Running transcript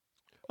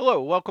Hello,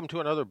 welcome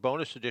to another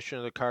bonus edition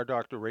of the Car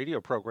Doctor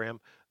radio program.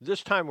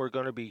 This time we're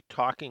going to be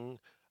talking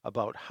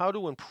about how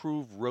to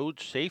improve road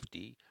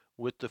safety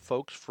with the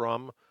folks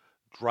from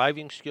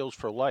Driving Skills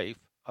for Life,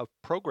 a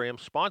program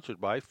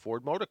sponsored by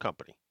Ford Motor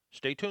Company.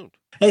 Stay tuned.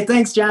 Hey,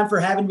 thanks, John, for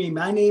having me.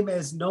 My name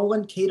is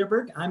Nolan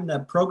Caterberg. I'm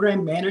the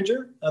program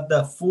manager of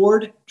the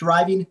Ford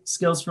Driving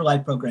Skills for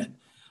Life program.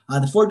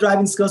 The Ford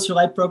Driving Skills for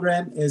Life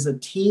program is a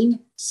teen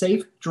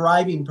safe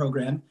driving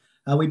program.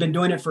 We've been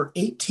doing it for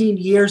 18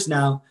 years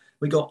now.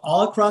 We go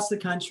all across the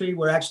country.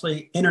 We're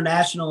actually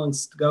international in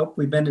scope.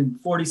 We've been in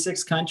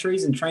 46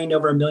 countries and trained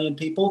over 1 million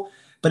people.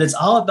 But it's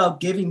all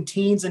about giving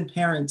teens and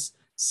parents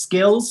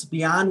skills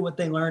beyond what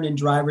they learn in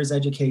driver's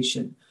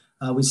education.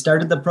 We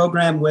started the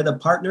program with a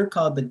partner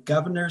called the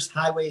Governor's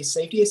Highway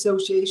Safety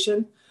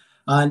Association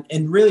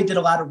and really did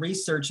a lot of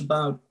research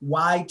about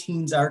why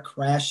teens are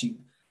crashing.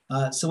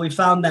 So we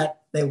found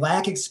that they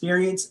lack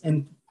experience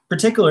in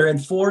particular in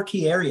 4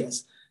 key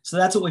areas. So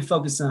that's what we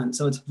focus on.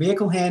 So it's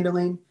vehicle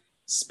handling,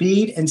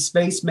 speed and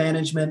space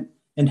management,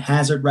 and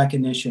hazard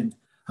recognition.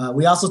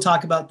 We also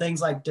talk about things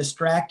like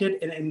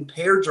distracted and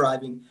impaired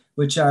driving,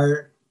 which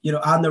are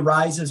on the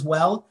rise as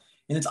well.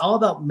 And it's all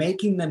about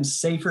making them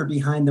safer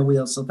behind the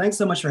wheel. So thanks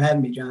so much for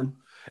having me, John.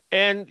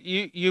 And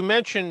you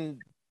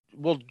mentioned,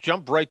 we'll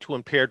jump right to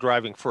impaired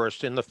driving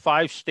first. In the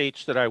 5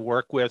 states that I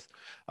work with,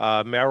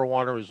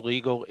 marijuana is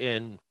legal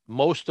in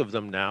most of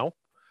them now.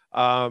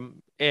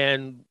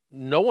 And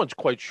no one's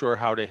quite sure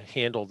how to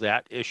handle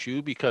that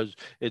issue because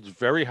it's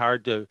very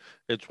hard to,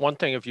 it's one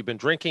thing if you've been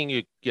drinking,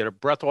 you get a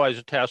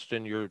breathalyzer test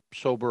and you're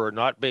sober or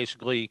not.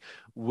 Basically,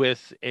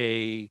 with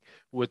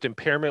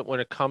impairment when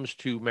it comes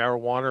to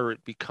marijuana,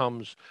 it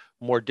becomes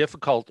more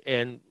difficult.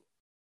 And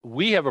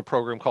we have a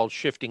program called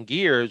Shifting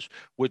Gears,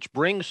 which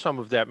brings some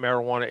of that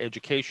marijuana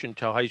education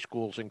to high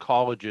schools and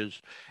colleges.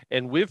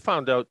 And we've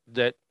found out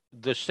that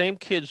the same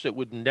kids that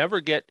would never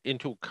get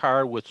into a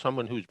car with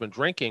someone who's been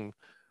drinking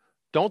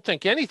don't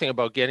think anything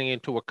about getting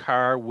into a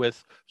car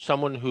with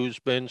someone who's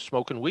been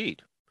smoking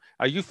weed.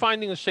 Are you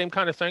finding the same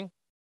kind of thing?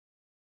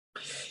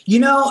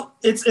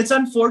 It's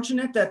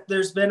unfortunate that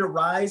there's been a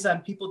rise on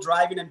people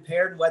driving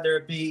impaired, whether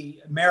it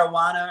be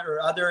marijuana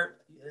or other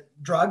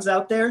drugs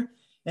out there.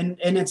 And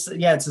it's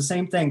the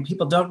same thing.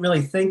 People don't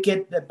really think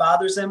that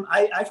bothers them.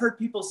 I've heard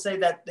people say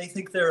that they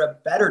think they're a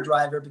better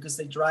driver because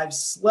they drive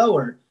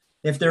slower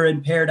if they're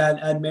impaired on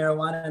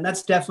marijuana. And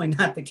that's definitely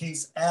not the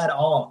case at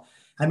all.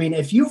 I mean,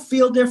 if you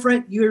feel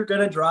different, you're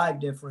going to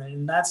drive different.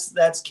 And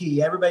that's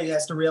key. Everybody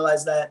has to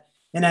realize that.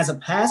 And as a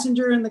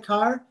passenger in the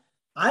car,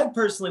 I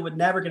personally would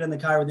never get in the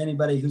car with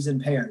anybody who's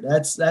impaired.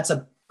 That's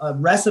a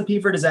recipe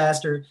for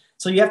disaster.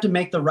 So you have to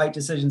make the right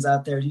decisions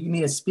out there. You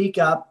need to speak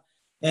up.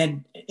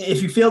 And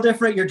if you feel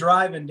different, you're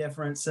driving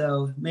different.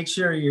 So make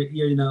sure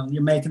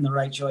you're making the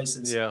right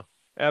choices. Yeah,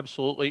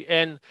 absolutely.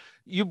 And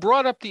you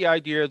brought up the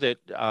idea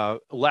that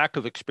lack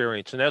of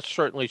experience, and that's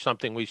certainly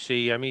something we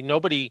see. I mean,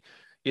 nobody,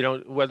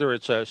 whether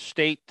it's a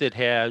state that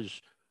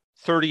has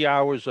 30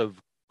 hours of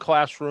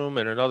classroom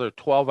and another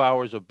 12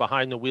 hours of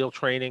behind the wheel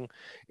training,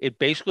 it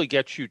basically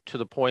gets you to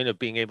the point of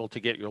being able to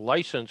get your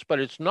license, but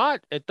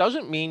it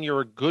doesn't mean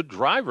you're a good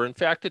driver. In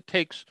fact,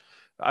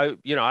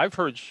 I've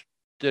heard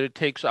that it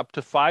takes up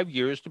to 5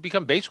 years to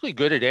become basically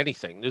good at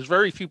anything. There's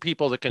very few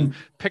people that can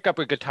pick up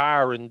a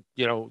guitar and,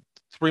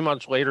 3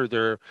 months later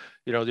they're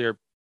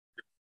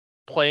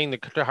playing the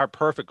guitar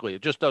perfectly.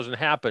 It just doesn't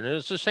happen. And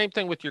it's the same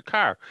thing with your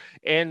car.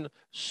 And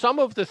some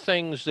of the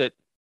things that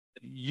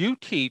you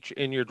teach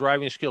in your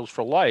Driving Skills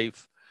for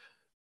Life,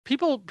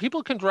 people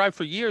can drive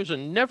for years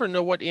and never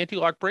know what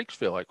anti-lock brakes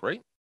feel like,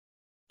 right?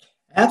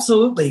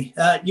 Absolutely.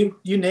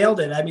 You nailed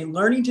it. I mean,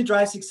 learning to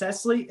drive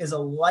successfully is a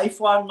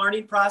lifelong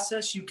learning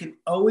process. You can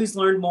always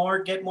learn more,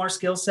 get more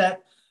skill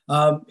set.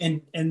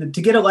 And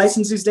to get a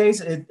license these days,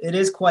 it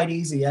is quite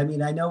easy. I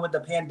mean, I know with the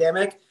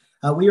pandemic,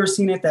 we were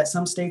seeing it that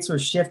some states were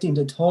shifting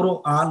to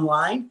total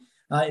online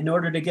in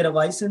order to get a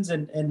license.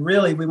 And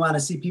really, we want to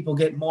see people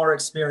get more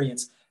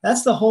experience.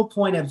 That's the whole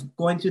point of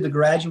going through the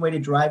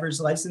graduated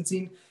driver's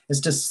licensing, is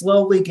to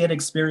slowly get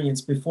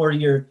experience before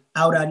you're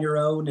out on your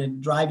own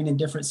and driving in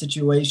different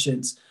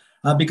situations.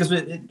 Because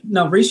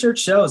research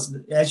shows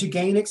that as you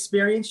gain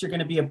experience, you're going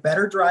to be a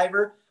better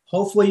driver.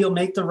 Hopefully you'll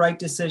make the right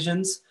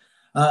decisions.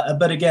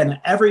 But again,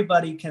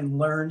 everybody can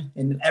learn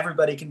and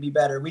everybody can be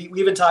better. We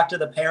even talked to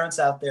the parents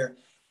out there,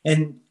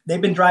 and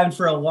they've been driving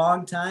for a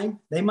long time.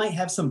 They might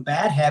have some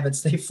bad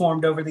habits they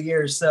formed over the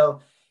years. So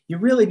you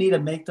really need to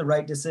make the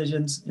right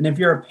decisions. And if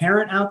you're a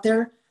parent out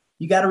there,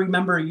 you got to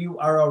remember you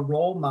are a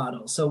role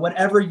model. So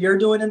whatever you're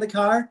doing in the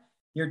car,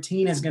 your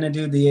teen is going to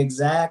do the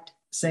exact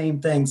same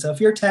thing. So if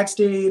you're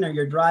texting or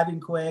you're driving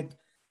quick,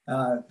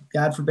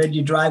 God forbid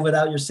you drive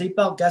without your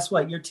seatbelt, guess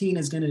what? Your teen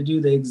is going to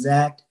do the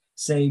exact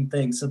same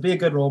thing. So be a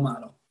good role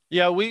model.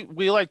 Yeah, we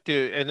like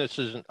to, and this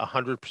isn't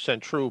 100%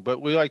 true, but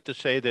we like to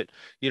say that,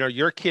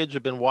 your kids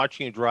have been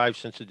watching you drive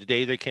since the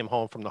day they came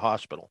home from the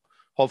hospital.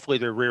 hopefully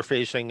they're rear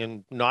facing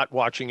and not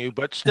watching you,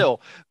 but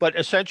still, but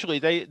essentially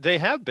they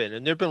have been,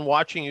 and they've been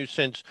watching you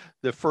since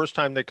the first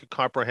time they could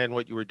comprehend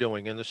what you were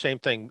doing. And the same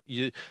thing,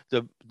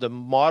 the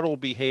model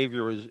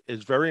behavior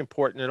is very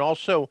important. And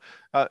also,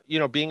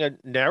 being a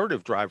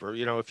narrative driver,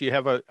 if you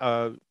have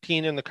a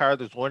teen in the car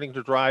that's learning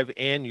to drive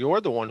and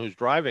you're the one who's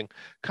driving,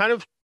 kind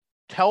of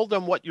tell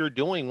them what you're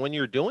doing when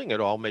you're doing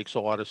it all makes a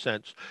lot of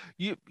sense.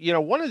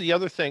 One of the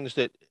other things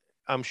that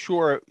I'm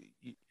sure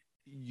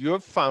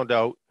you've found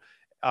out,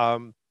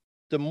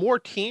 the more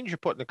teens you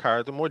put in the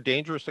car, the more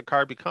dangerous the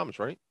car becomes,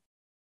 right?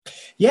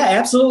 Yeah,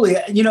 absolutely.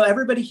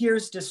 Everybody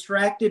hears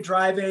distracted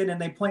driving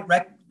and they point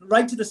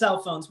right to the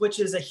cell phones, which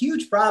is a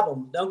huge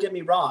problem. Don't get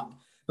me wrong.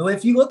 But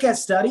if you look at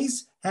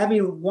studies,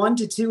 having 1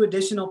 to 2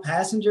 additional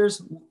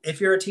passengers, if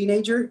you're a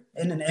teenager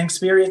in an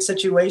inexperienced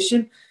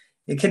situation,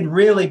 it can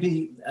really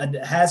be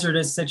a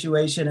hazardous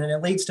situation and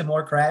it leads to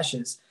more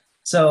crashes.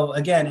 So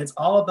again, it's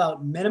all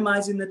about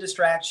minimizing the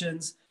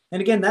distractions.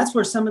 And again, that's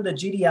where some of the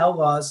GDL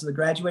laws, the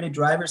graduated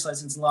driver's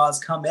license laws,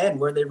 come in,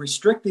 where they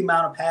restrict the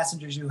amount of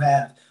passengers you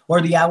have or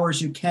the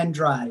hours you can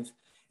drive.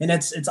 And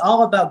it's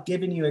all about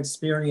giving you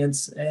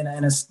experience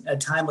in a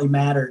timely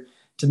manner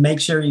to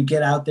make sure you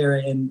get out there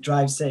and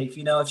drive safe.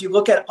 If you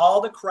look at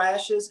all the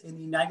crashes in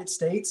the United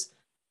States,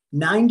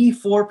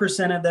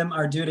 94% of them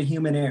are due to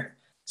human error.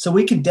 So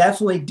we can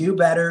definitely do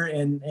better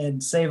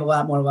and save a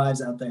lot more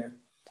lives out there.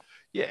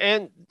 Yeah,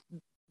 and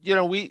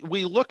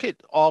we look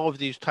at all of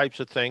these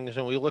types of things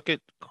and we look at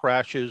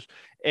crashes,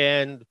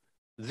 and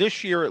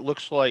this year it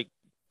looks like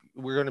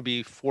we're going to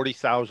be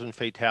 40,000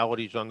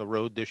 fatalities on the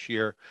road this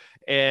year.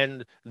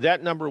 And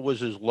that number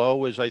was as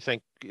low as, I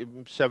think,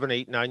 7,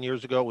 8, 9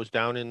 years ago. It was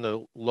down in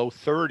the low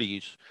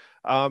 30s.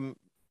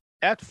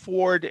 At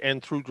Ford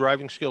and through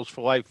Driving Skills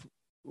for Life,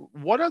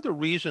 what other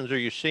reasons are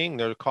you seeing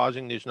that are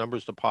causing these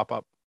numbers to pop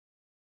up?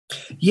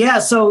 Yeah,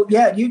 so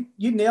you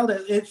nailed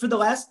it. For the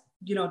last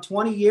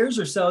 20 years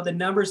or so, the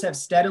numbers have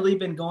steadily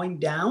been going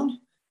down.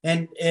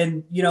 And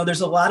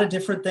there's a lot of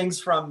different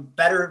things, from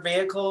better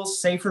vehicles,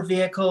 safer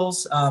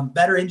vehicles,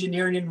 better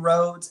engineering in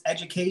roads,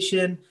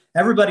 education.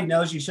 Everybody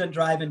knows you shouldn't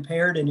drive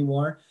impaired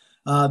anymore,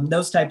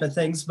 those type of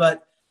things.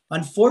 But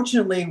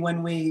unfortunately,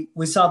 when we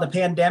saw the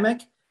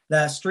pandemic,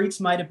 the streets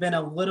might have been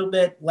a little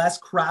bit less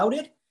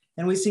crowded,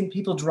 and we've seen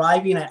people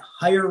driving at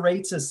higher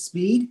rates of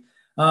speed.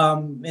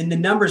 And the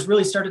numbers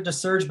really started to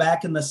surge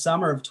back in the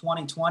summer of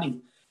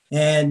 2020.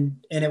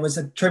 And it was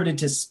attributed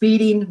to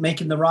speeding,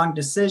 making the wrong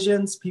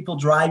decisions, people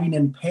driving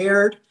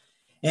impaired.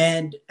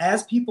 And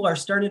as people are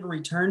starting to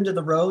return to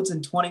the roads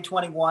in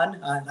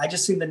 2021, I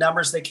just seen the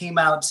numbers that came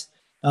out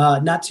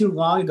not too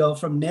long ago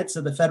from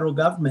NHTSA, the federal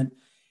government.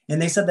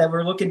 And they said that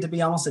we're looking to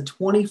be almost a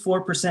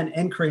 24%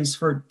 increase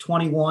for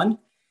 21.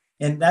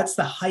 And that's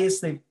the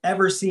highest they've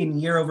ever seen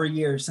year over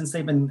year since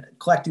they've been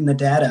collecting the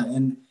data.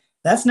 And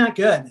that's not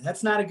good.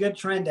 That's not a good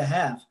trend to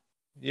have.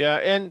 Yeah,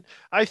 and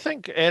I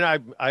think, and I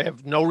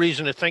have no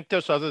reason to think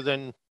this other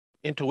than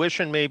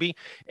intuition maybe,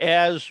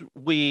 as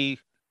we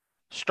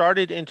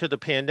started into the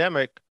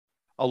pandemic,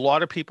 a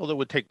lot of people that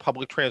would take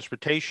public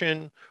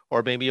transportation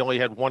or maybe only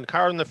had one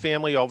car in the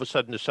family all of a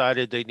sudden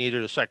decided they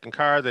needed a second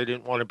car. They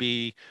didn't want to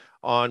be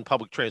on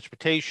public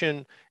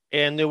transportation.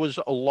 And there was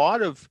a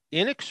lot of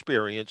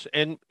inexperience,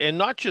 and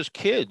not just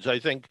kids. I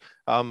think,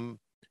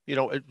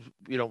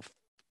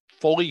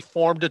 fully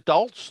formed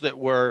adults that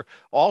were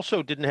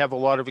also didn't have a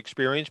lot of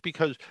experience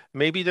because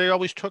maybe they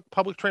always took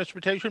public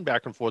transportation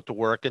back and forth to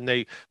work, and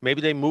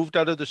maybe they moved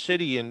out of the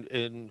city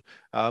and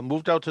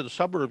moved out to the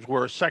suburbs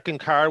where a second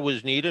car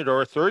was needed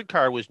or a third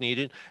car was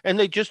needed, and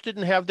they just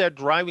didn't have that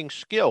driving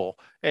skill.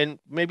 And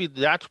maybe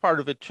that's part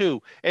of it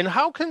too. And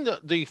how can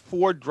the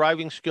Ford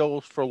Driving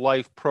Skills for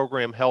Life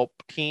program help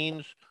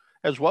teens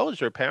as well as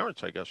their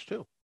parents, I guess,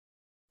 too?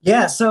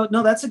 Yeah, so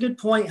no, that's a good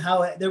point.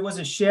 How there was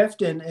a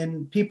shift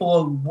and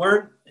people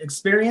weren't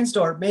experienced,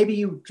 or maybe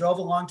you drove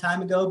a long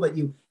time ago, but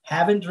you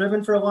haven't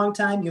driven for a long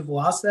time. You've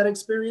lost that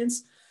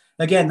experience.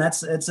 Again,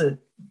 it's an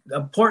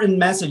important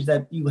message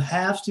that you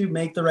have to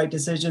make the right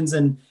decisions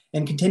and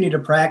continue to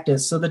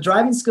practice. So the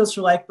Driving Skills for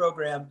Life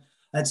program,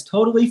 that's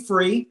totally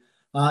free.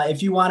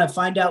 If you want to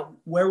find out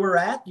where we're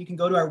at, you can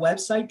go to our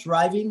website,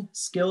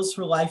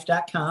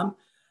 drivingskillsforlife.com.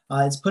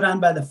 It's put on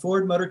by the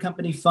Ford Motor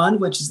Company Fund,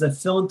 which is the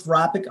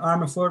philanthropic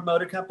arm of Ford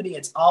Motor Company.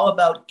 It's all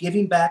about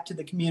giving back to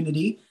the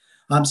community.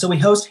 So we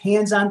host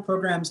hands-on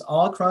programs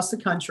all across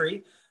the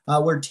country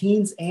where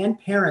teens and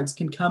parents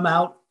can come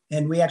out,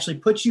 and we actually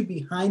put you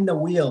behind the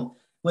wheel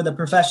with a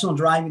professional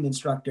driving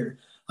instructor.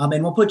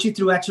 And we'll put you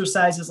through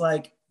exercises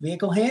like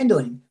vehicle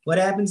handling. What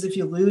happens if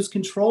you lose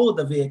control of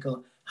the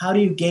vehicle? How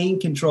do you gain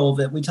control of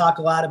it? We talk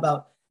a lot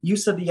about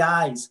use of the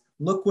eyes,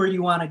 look where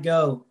you want to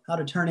go, how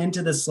to turn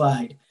into the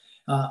slide.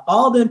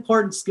 All the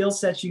important skill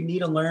sets you need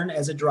to learn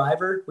as a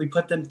driver, we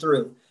put them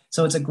through.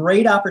 So it's a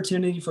great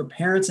opportunity for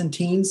parents and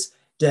teens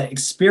to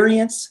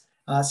experience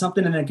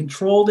something in a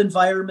controlled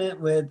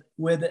environment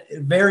with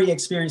very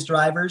experienced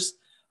drivers.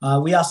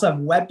 We also have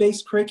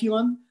web-based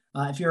curriculum.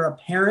 If you're a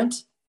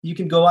parent, you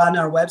can go on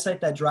our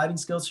website, that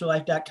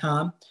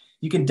drivingskillsforlife.com.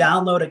 You can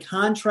download a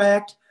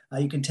contract.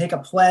 You can take a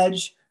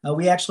pledge.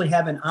 We actually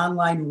have an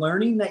online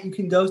learning that you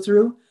can go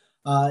through.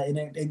 And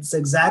it's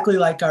exactly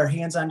like our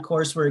hands-on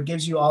course where it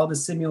gives you all the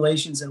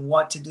simulations and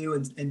what to do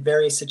in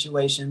various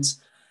situations.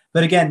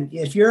 But again,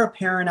 if you're a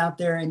parent out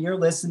there and you're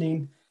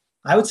listening,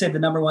 I would say the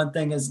number one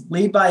thing is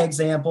lead by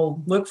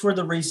example. Look for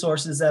the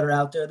resources that are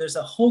out there. There's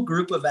a whole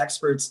group of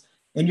experts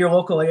in your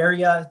local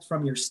area,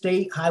 from your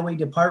state highway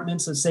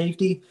departments of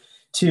safety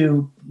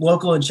to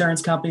local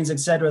insurance companies, et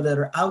cetera, that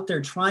are out there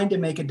trying to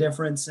make a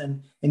difference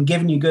and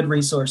giving you good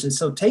resources.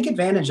 So take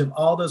advantage of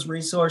all those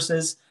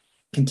resources,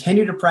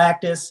 continue to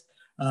practice.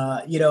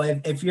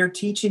 If you're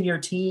teaching your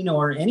teen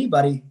or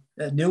anybody,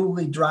 a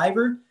newly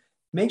driver,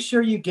 make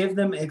sure you give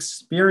them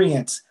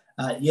experience.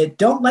 You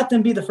don't let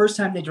them be the first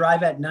time they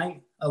drive at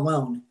night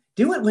alone.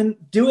 Do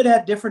it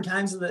at different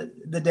times of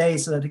the day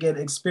so that they get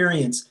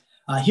experience.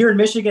 Here in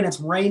Michigan,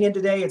 it's raining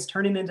today. It's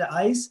turning into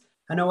ice.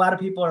 I know a lot of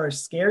people are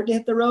scared to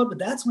hit the road, but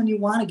that's when you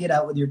want to get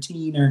out with your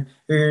teen or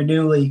your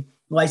newly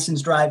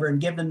licensed driver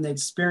and give them the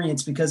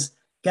experience, because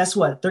guess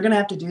what? They're going to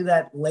have to do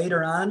that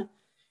later on.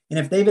 And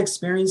if they've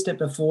experienced it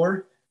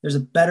before, there's a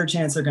better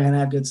chance they're going to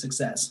have good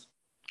success.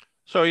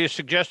 So you're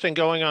suggesting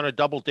going on a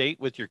double date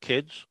with your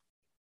kids?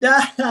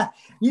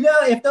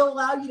 If they'll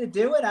allow you to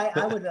do it,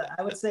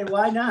 I would say,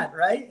 why not,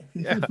 right?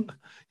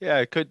 Yeah,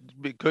 it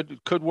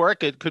could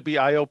work. It could be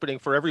eye-opening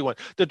for everyone.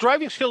 The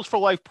Driving Skills for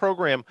Life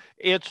program,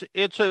 it's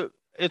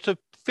a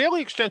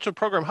fairly extensive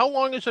program. How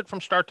long is it from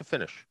start to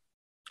finish?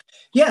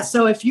 Yeah,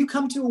 so if you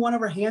come to one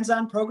of our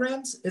hands-on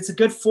programs, it's a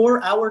good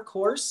 4-hour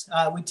course.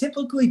 We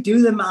typically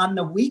do them on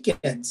the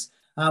weekends.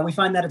 We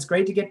find that it's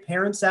great to get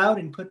parents out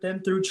and put them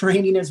through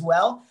training as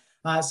well.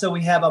 So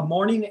we have a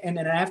morning and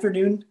an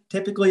afternoon,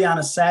 typically on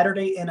a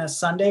Saturday and a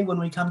Sunday when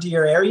we come to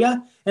your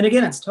area. And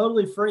again, it's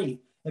totally free.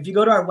 If you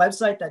go to our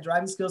website, that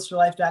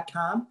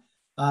drivingskillsforlife.com,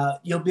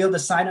 you'll be able to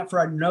sign up for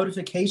our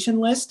notification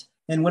list.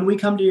 And when we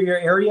come to your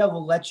area,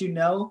 we'll let you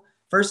know.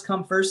 First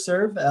come, first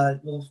serve.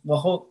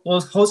 We'll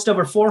host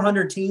over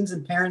 400 teens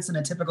and parents in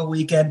a typical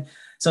weekend.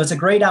 So it's a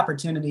great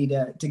opportunity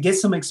to get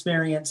some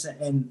experience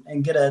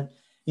and get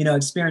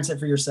experience it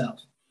for yourself.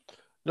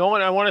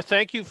 Nolan, I want to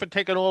thank you for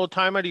taking a little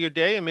time out of your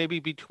day, and maybe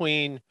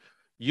between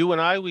you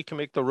and I, we can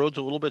make the roads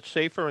a little bit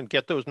safer and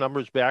get those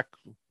numbers back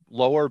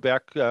lower,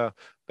 back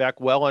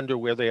well under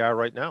where they are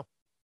right now.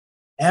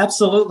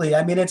 Absolutely.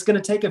 I mean, it's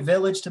going to take a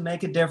village to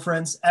make a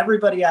difference.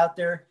 Everybody out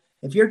there,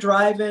 if you're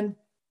driving,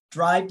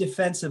 drive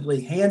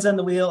defensively, hands on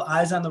the wheel,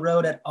 eyes on the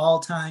road at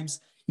all times.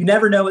 You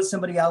never know what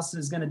somebody else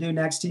is going to do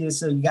next to you,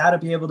 so you got to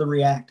be able to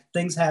react.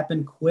 Things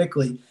happen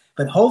quickly,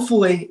 but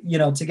hopefully,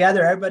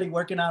 together, everybody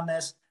working on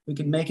this, we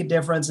can make a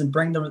difference and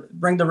bring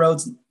the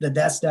roads, the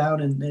deaths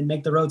down and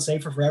make the road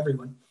safer for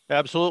everyone.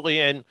 Absolutely.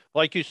 And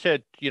like you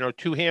said,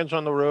 2 hands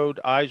on the road,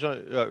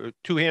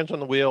 2 hands on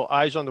the wheel,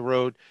 eyes on the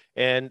road.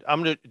 And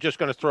I'm just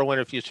going to throw in,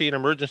 if you see an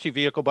emergency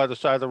vehicle by the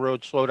side of the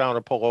road, slow down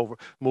and pull over,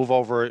 move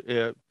over.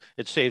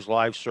 It saves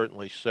lives,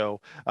 certainly.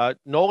 So,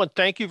 Nolan,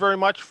 thank you very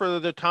much for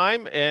the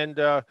time, and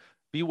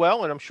be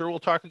well. And I'm sure we'll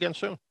talk again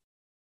soon.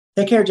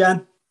 Take care,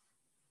 John.